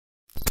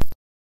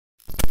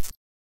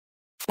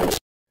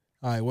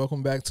All right,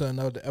 welcome back to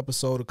another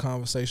episode of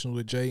Conversations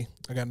with Jay.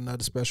 I got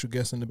another special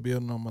guest in the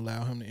building. I'm going to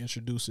allow him to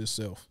introduce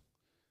himself.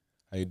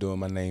 How you doing?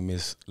 My name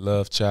is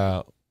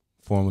LVCHXLD,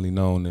 formerly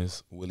known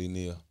as Willie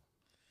Neal.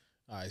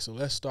 All right, so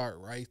let's start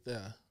right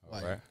there.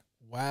 All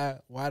right.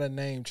 Why the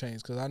name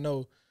change? Because I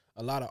know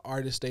a lot of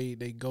artists, they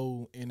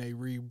go and they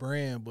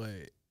rebrand,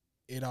 but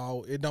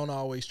it don't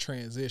always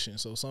transition.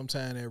 So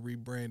sometimes that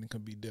rebranding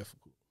can be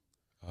difficult.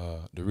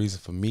 The reason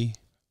for me,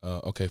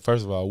 okay,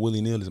 first of all,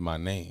 Willie Neal is my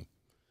name.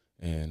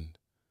 And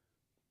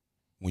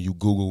when you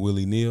Google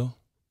Willie Neal,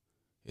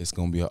 it's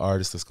going to be an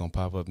artist that's going to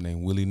pop up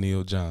named Willie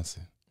Neal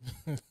Johnson.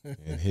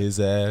 And his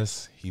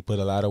ass, he put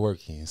a lot of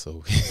work in,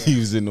 so he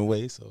was in the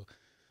way. So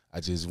I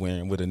just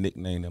went with a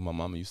nickname that my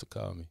mama used to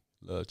call me,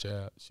 Love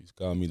Child. She used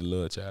to call me the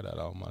Love Child out of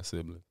all my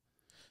siblings.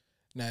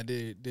 Now,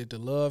 did the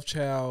Love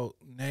Child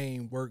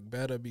name work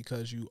better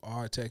because you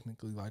are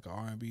technically like an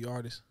R&B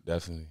artist?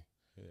 Definitely,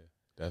 yeah,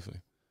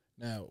 definitely.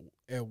 Now,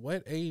 at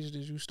what age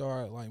did you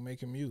start like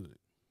making music?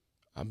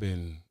 I've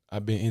been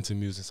into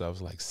music since I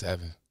was like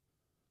 7,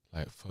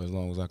 like for as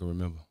long as I can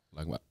remember.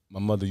 Like my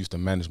mother used to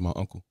manage my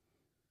uncle.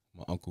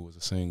 My uncle was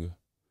a singer,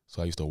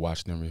 so I used to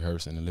watch them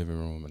rehearse in the living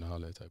room and all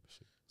that type of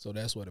shit. So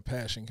that's where the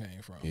passion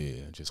came from.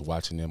 Yeah, just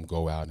watching them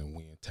go out and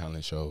win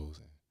talent shows.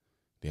 And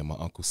then my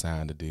uncle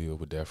signed a deal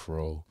with Death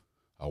Row.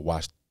 I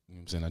watched, you know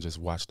what I'm saying? I just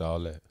watched all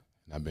that.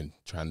 And I've been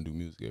trying to do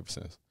music ever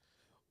since.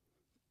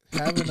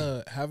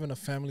 Having a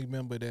family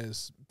member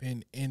that's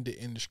been in the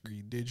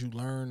industry, did you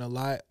learn a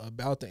lot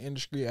about the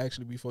industry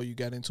actually before you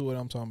got into it?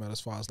 I'm talking about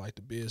as far as like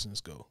the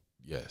business go.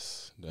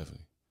 Yes,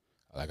 definitely.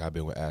 Like I've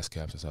been with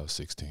ASCAP since I was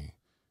 16.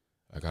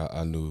 Like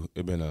I knew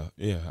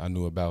I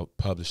knew about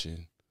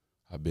publishing.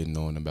 I've been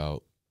knowing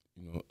about,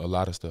 a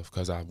lot of stuff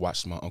because I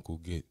watched my uncle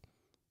get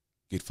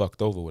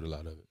fucked over with a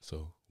lot of it.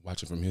 So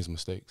watching from his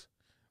mistakes.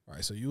 All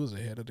right, so you was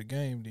ahead of the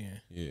game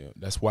then. Yeah,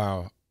 that's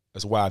why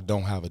I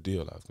don't have a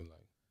deal. I feel like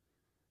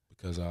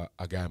because I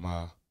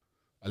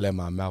let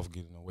my mouth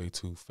get in the way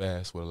too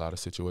fast with a lot of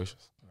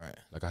situations. Right.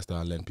 Like I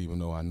started letting people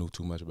know I knew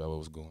too much about what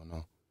was going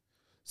on.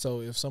 So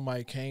if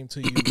somebody came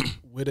to you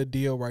with a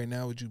deal right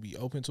now, would you be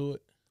open to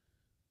it?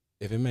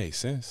 If it made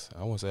sense,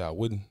 I won't say I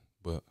wouldn't,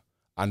 but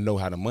I know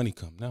how the money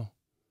come now.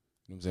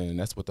 You know what I'm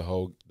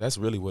saying? That's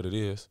really what it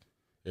is.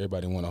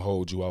 Everybody want to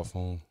hold you off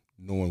on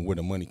knowing where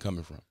the money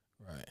coming from.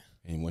 Right.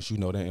 And once you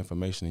know that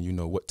information and you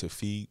know what to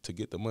feed to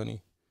get the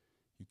money,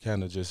 you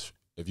kind of just,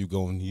 if you're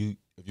going to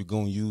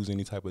use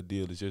any type of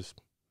deal, it's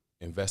just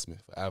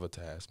investment for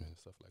advertisement and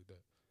stuff like that.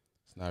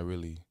 It's not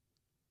really,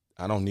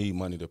 I don't need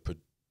money to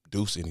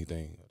produce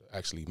anything, to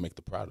actually make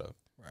the product.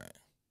 Right.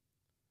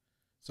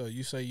 So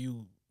you say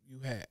you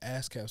had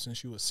ASCAP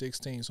since you were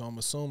 16, so I'm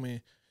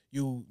assuming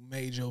you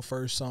made your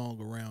first song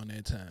around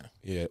that time.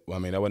 Yeah, well,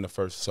 I mean, that wasn't the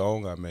first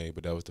song I made,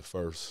 but that was the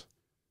first.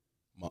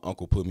 My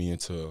uncle put me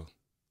into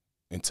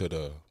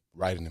the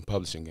writing and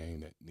publishing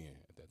game at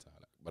that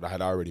time. But I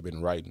had already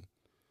been writing.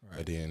 Right.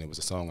 And then it was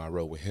a song I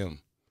wrote with him.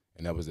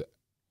 And that was,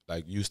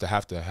 like, you used to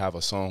have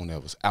a song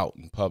that was out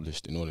and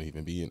published in order to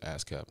even be in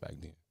ASCAP back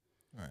then.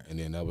 Right. And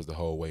then that was the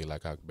whole way,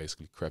 like, I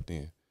basically crept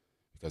in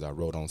because I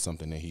wrote on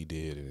something that he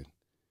did, and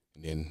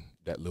then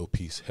that little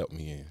piece helped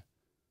me in.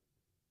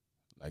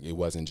 Like, it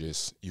wasn't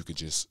just, you could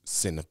just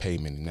send a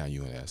payment and now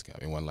you in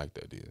ASCAP. It wasn't like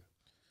that, did.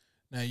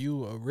 Now,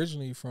 you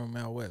originally from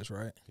out west,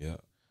 right? Yeah.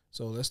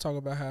 So let's talk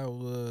about how it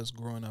was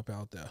growing up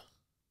out there.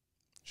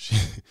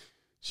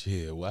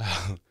 Shit,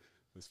 wow.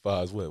 As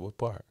far as what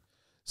part?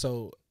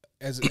 So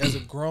as a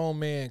grown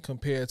man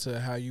compared to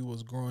how you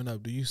was growing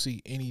up, do you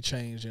see any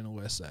change in the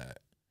west side?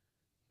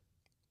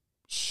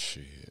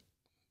 Shit,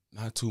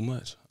 not too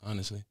much,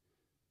 honestly.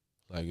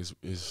 Like it's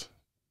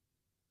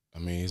a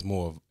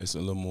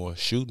little more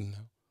shooting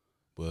now.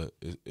 But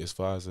as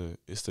far as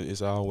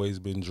it's always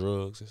been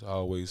drugs. It's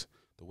always,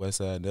 the west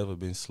side never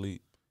been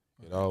sleep.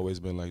 It always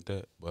been like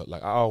that. But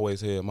like I always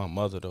had my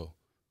mother though.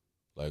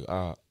 Like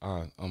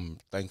I'm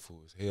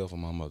thankful as hell for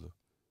my mother.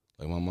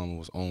 Like my mama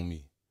was on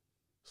me.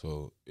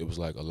 So it was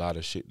like a lot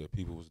of shit that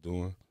people was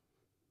doing,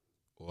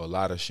 or a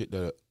lot of shit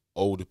that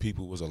older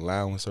people was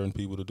allowing certain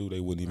people to do, they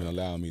wouldn't even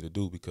allow me to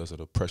do because of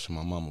the pressure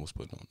my mama was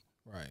putting on.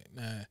 Right.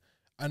 Now,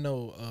 I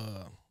know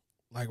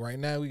like right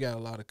now we got a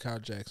lot of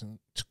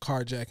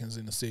carjackings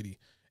in the city.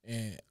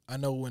 And I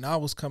know when I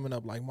was coming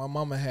up, like my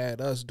mama had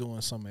us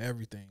doing some of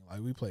everything.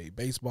 Like we played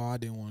baseball. I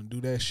didn't want to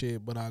do that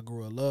shit, but I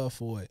grew a love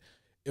for it.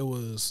 It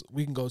was,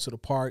 we can go to the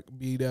park,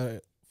 be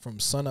there from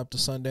sun up to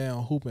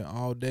sundown, hooping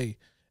all day.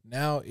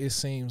 Now it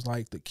seems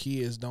like the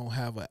kids don't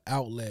have an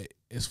outlet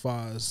as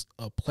far as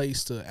a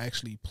place to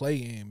actually play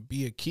in,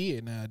 be a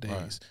kid nowadays.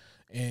 Right.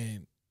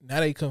 And now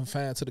they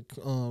confined to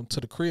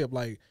the crib,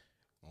 like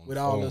with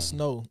all the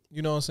snow.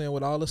 You know what I'm saying?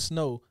 With all the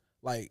snow,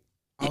 like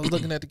I was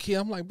looking at the kid,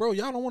 I'm like, bro,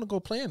 y'all don't want to go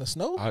play in the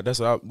snow?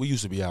 We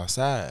used to be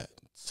outside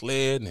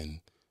sledding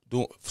and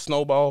doing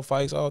snowball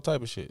fights, all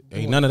type of shit.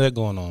 Ain't none of that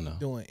going on now.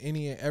 Doing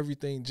any and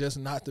everything just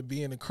not to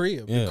be in the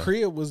crib. Yeah. The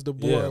crib was the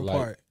boring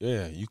part.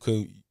 Yeah, you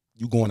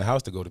go in the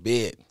house to go to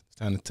bed. It's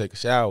time to take a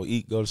shower,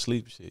 eat, go to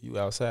sleep. Shit, you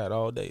outside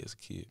all day as a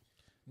kid.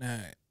 Now,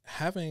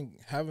 having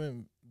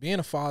being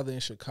a father in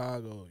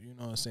Chicago, you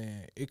know what I'm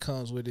saying, it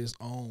comes with its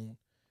own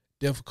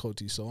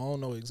difficulty. So I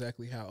don't know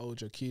exactly how old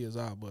your kids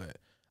are, but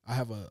I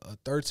have a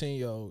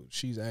 13-year-old.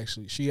 She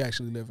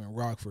actually live in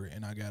Rockford,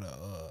 and I got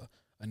a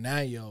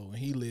 9-year-old, and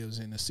he lives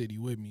in the city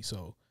with me.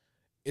 So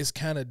it's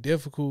kind of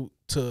difficult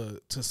to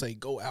say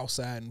go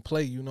outside and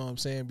play, you know what I'm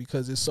saying,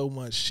 because there's so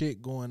much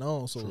shit going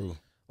on. So True.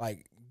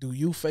 like, do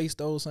you face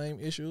those same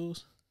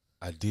issues?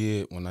 I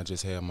did when I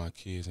just had my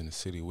kids in the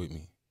city with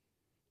me.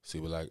 See,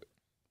 but like,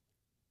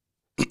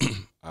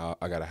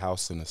 I got a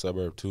house in the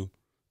suburb too,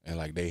 and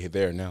like they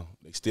there now.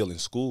 They still in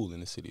school in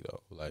the city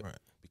though, like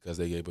because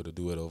they able to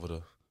do it over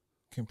the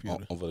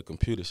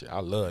computer shit. I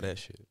love that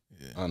shit.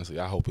 Yeah. Honestly,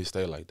 I hope it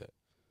stay like that.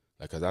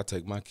 Like, cause I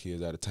take my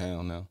kids out of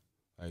town now,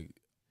 like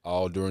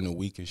all during the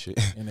week and shit.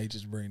 And they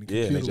just bring the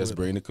computer. Yeah, and they just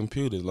bring the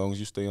computer. As long as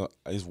you stay on,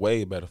 it's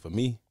way better for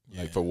me.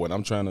 Yeah. Like for what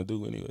I'm trying to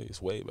do anyway,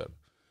 it's way better.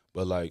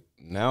 But like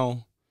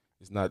now,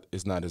 it's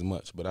not as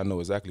much. But I know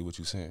exactly what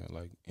you're saying.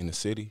 Like in the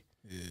city,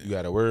 you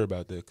got to worry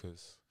about that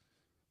because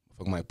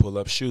I might pull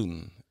up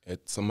shooting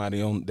at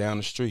somebody on down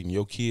the street and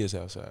your kids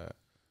outside.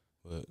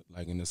 But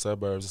like in the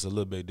suburbs, it's a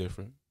little bit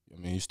different. I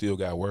mean, you still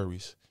got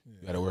worries. Yeah.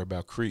 You got to worry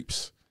about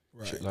creeps,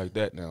 shit like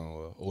that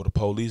now, or the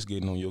police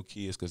getting on your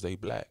kids because they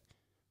black.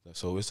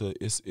 So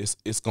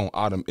it's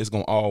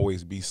gonna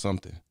always be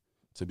something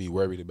to be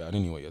worried about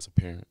anyway as a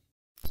parent.